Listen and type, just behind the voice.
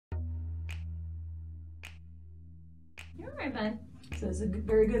You're right, bud. So it's a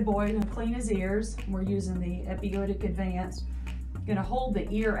very good boy. Gonna clean his ears. We're using the Epigotic Advanced. Gonna hold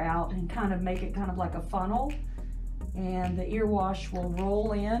the ear out and kind of make it kind of like a funnel. And the ear wash will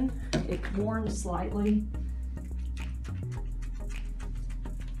roll in. It warms slightly.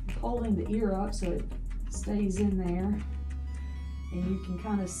 Holding the ear up so it stays in there. And you can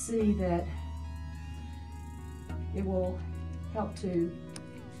kind of see that it will help to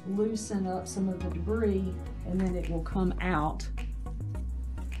loosen up some of the debris, and then it will come out.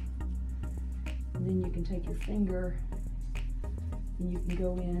 And then you can take your finger and you can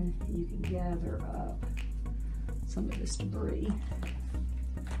go in and you can gather up some of this debris.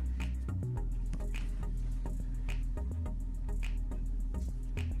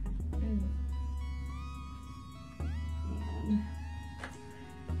 And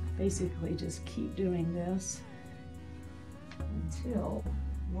basically just keep doing this until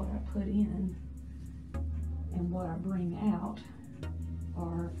what I put in and what I bring out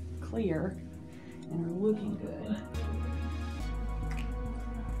are clear and are looking good.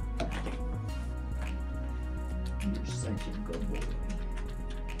 You're such a good boy.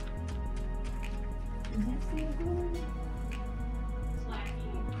 Does that feel good?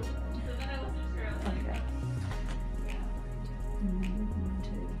 Okay. And then we're going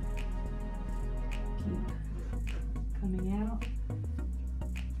to keep coming out.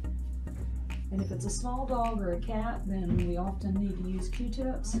 And if it's a small dog or a cat, then we often need to use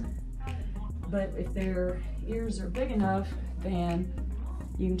Q-tips. But if their ears are big enough, then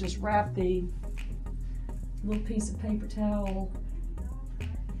you can just wrap the little piece of paper towel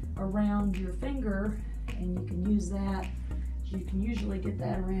around your finger, and you can use that. You can usually get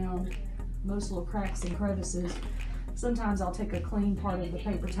that around most little cracks and crevices. Sometimes I'll take a clean part of the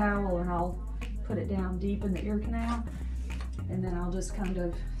paper towel and I'll put it down deep in the ear canal, and then I'll just kind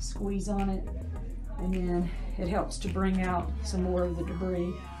of squeeze on it, and then it helps to bring out some more of the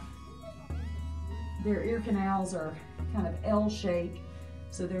debris. Their ear canals are kind of L-shaped,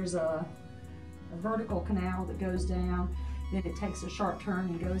 so there's a vertical canal that goes down, then it takes a sharp turn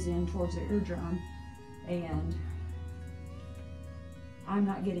and goes in towards the eardrum, and I'm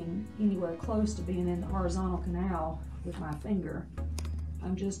not getting anywhere close to being in the horizontal canal with my finger.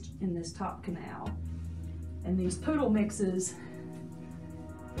 I'm just in this top canal. And these poodle mixes,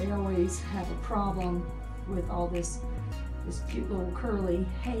 they always have a problem with all this cute little curly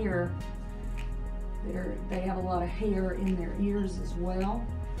hair. They have a lot of hair in their ears as well,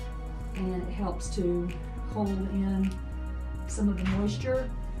 and it helps to hold in some of the moisture.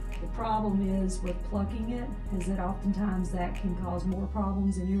 The problem is with plucking it is that oftentimes that can cause more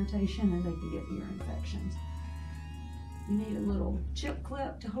problems and irritation, and they can get ear infections. You need a little chip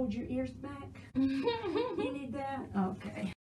clip to hold your ears back? You need that? Okay.